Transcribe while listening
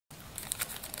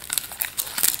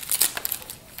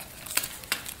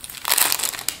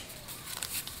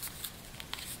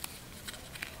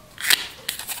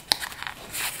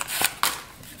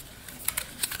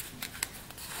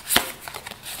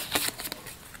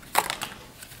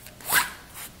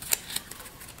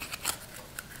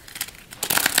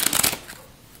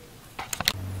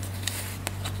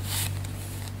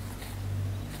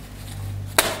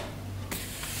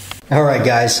All right,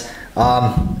 guys.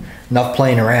 Enough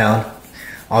playing around.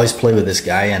 I always play with this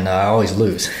guy, and I always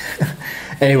lose.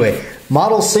 Anyway,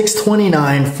 model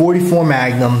 629 44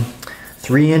 Magnum,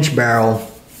 3-inch barrel,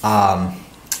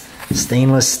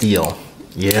 stainless steel.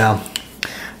 Yeah,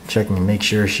 checking to make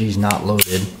sure she's not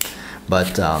loaded,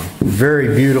 but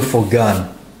very beautiful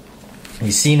gun.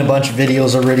 You've seen a bunch of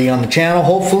videos already on the channel.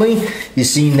 Hopefully, you've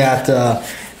seen that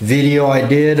video I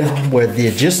did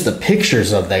with just the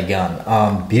pictures of that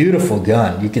gun. Beautiful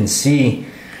gun. You can see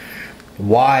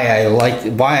why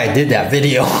I did that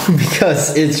video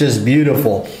because it's just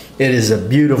beautiful. It is a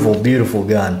beautiful, beautiful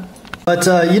gun. But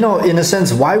you know, in a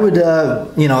sense, why would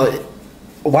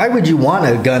why would you want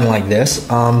a gun like this?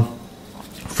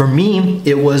 For me,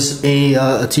 it was a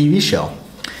TV show.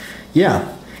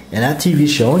 Yeah, and that TV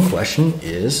show in question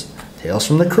is Tales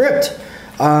from the Crypt.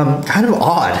 Kind of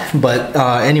odd, but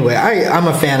anyway, I'm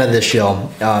a fan of this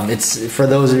show. It's, for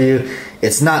those of you,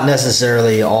 it's not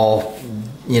necessarily all,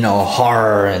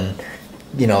 horror and,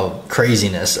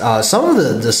 craziness. Some of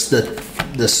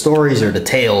the stories or the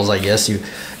tales, I guess,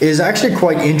 is actually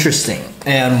quite interesting.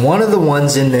 And one of the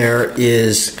ones in there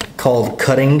is called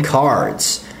Cutting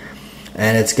Cards.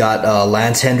 And it's got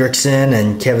Lance Hendrickson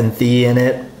and Kevin Thie in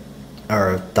it,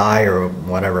 or Thie, or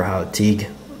whatever, Teague.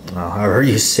 However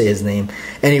you say his name.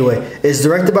 Anyway, it's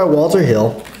directed by Walter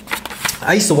Hill.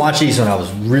 I used to watch these when I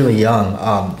was really young.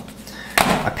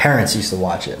 My parents used to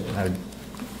watch it. I would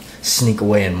sneak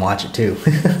away and watch it too.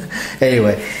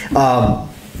 Anyway,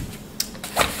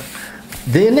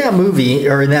 in that movie,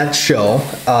 or in that show,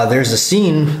 there's a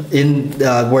scene in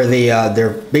where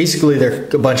they're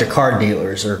a bunch of card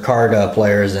dealers or card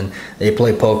players, and they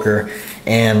play poker,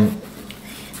 and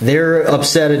they're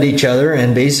upset at each other,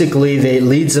 and basically it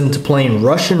leads them to playing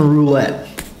Russian roulette.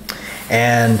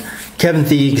 And Kevin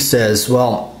Thie says,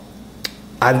 well,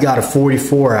 I've got a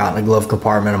 44 out in the glove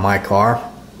compartment of my car,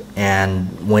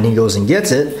 and when he goes and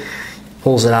gets it,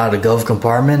 pulls it out of the glove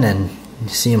compartment, and you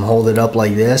see him hold it up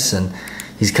like this, and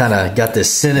he's kind of got this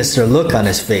sinister look on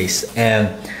his face. And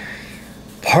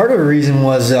part of the reason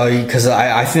was because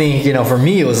I think, for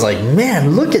me, it was like,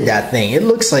 man, look at that thing. It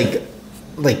looks like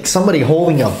somebody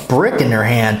holding a brick in their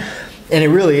hand, and it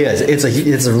really is.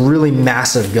 It's a really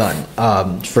massive gun.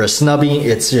 For a snubby,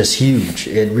 it's just huge.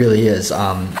 It really is.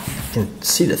 You can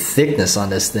see the thickness on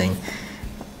this thing.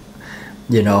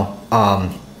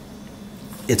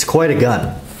 It's quite a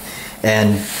gun.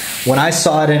 And when I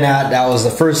saw it in that was the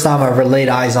first time I ever laid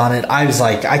eyes on it. I was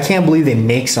like, I can't believe they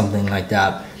make something like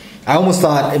that. I almost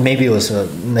thought maybe it was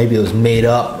made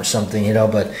up or something,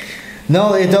 but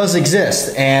no, it does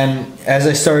exist. And as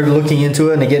I started looking into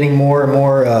it and getting more and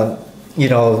more,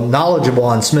 knowledgeable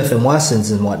on Smith &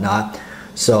 Wessons and whatnot,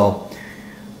 so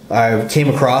I came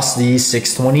across the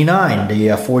 629,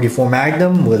 the 44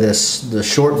 Magnum with the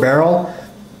short barrel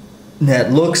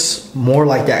that looks more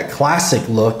like that classic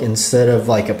look instead of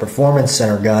like a performance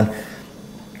center gun,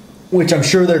 which I'm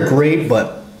sure they're great,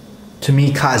 but to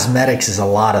me, cosmetics is a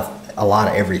lot of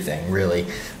everything, really.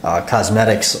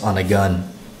 Cosmetics on a gun.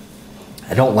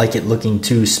 I don't like it looking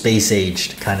too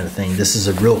space-aged kind of thing. This is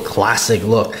a real classic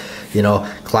look,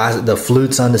 the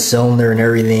flutes on the cylinder and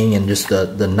everything, and just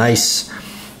the nice,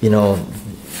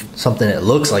 something that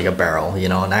looks like a barrel,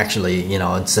 and actually,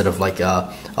 instead of like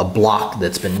a block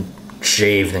that's been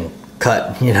shaved and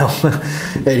cut,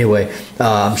 Anyway,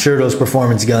 I'm sure those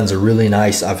performance guns are really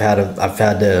nice. I've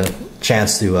had the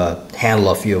chance to handle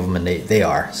a few of them, and they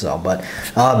are so. But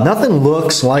nothing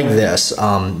looks like this.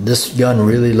 This gun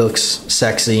really looks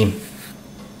sexy.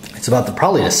 It's about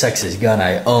probably the sexiest gun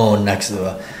I own, next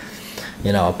to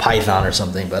a Python or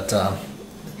something. But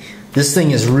this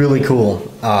thing is really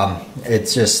cool.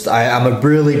 It's just I'm a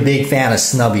really big fan of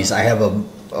snubbies. I have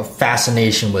a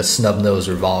fascination with snub nose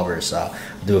revolvers. I'll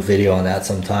do a video on that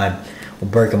sometime. We'll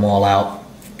break them all out.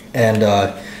 And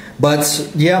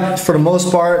but yeah, for the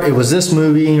most part, it was this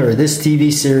movie or this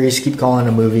TV series. Keep calling it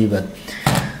a movie, but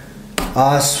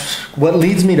what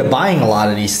leads me to buying a lot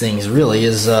of these things really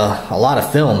is a lot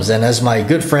of films. And as my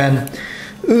good friend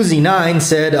Uzi9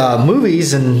 said,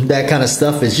 movies and that kind of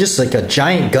stuff is just like a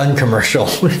giant gun commercial.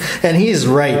 And he's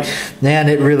right, man.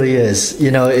 It really is.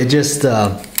 It just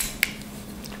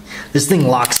this thing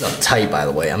locks up tight, by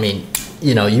the way. I mean,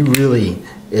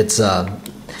 it's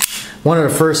one of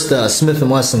the first Smith &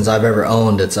 Wessons I've ever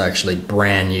owned. It's actually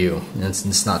brand new.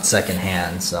 It's not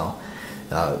secondhand, so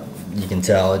you can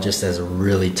tell it just has a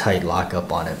really tight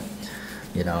lockup on it.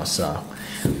 So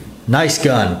nice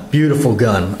gun, beautiful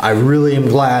gun. I really am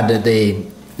glad that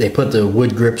they put the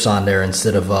wood grips on there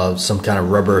instead of some kind of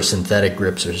rubber synthetic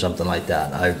grips or something like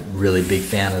that. I'm really big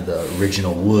fan of the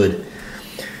original wood.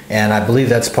 and I believe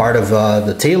that's part of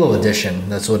the talo edition.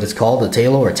 That's what it's called, the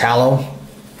talo or talo.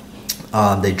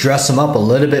 They dress them up a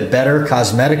little bit better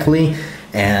cosmetically,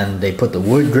 and they put the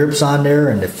wood grips on there,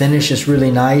 and the finish is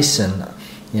really nice. And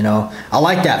you know, I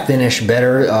like that finish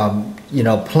better. You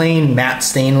know, plain matte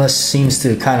stainless seems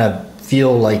to kind of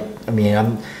feel like, I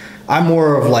mean, I'm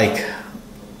more of like,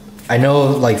 I know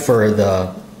like for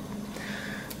the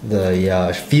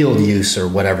field use or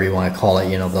whatever you want to call it,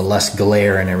 you know, the less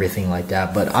glare and everything like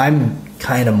that, but I'm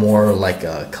kind of more like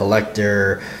a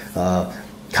collector,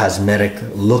 cosmetic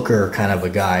looker kind of a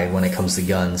guy when it comes to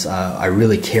guns. I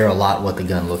really care a lot what the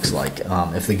gun looks like.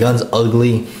 If the gun's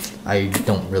ugly, I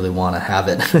don't really want to have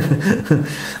it.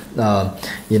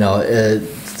 You know,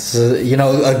 you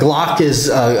know, a Glock is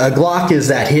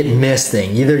that hit and miss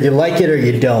thing. Either you like it or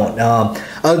you don't. A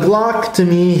Glock to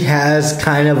me has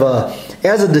kind of it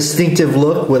has a distinctive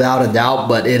look without a doubt,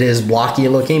 but it is blocky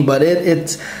looking. But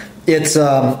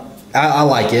I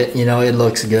like it. You know, it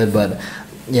looks good, but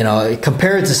you know,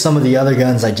 compared to some of the other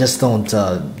guns, I just don't.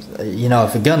 You know,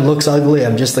 if a gun looks ugly,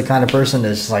 I'm just the kind of person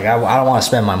that's just like, I don't want to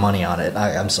spend my money on it.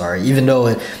 I'm sorry, even though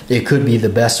it could be the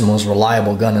best and most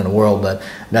reliable gun in the world, but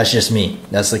that's just me.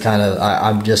 That's the kind of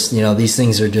I'm just, you know, these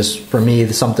things are just for me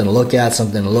something to look at,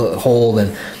 something to hold,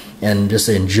 and just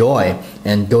enjoy,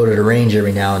 and go to the range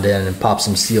every now and then and pop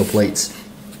some steel plates.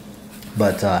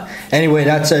 But anyway,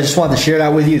 I just wanted to share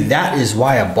that with you. That is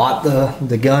why I bought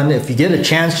the gun. If you get a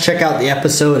chance, check out the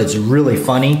episode. It's really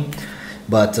funny.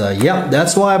 But yep,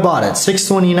 that's why I bought it.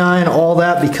 $629, all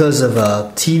that because of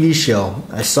a TV show.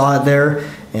 I saw it there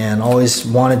and always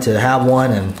wanted to have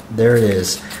one, and there it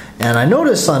is. And I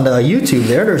noticed on YouTube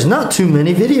there's not too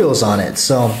many videos on it,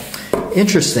 so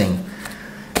interesting.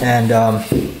 And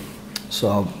so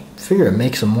I'll figure to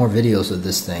make some more videos of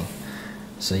this thing.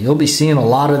 So you'll be seeing a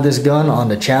lot of this gun on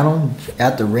the channel,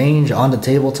 at the range, on the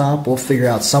tabletop. We'll figure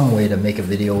out some way to make a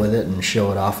video with it and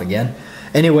show it off again.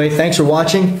 Anyway, thanks for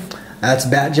watching. That's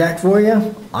Bat Jack for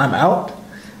you. I'm out.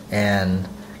 And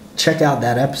check out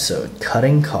that episode,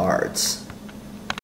 Cutting Cards.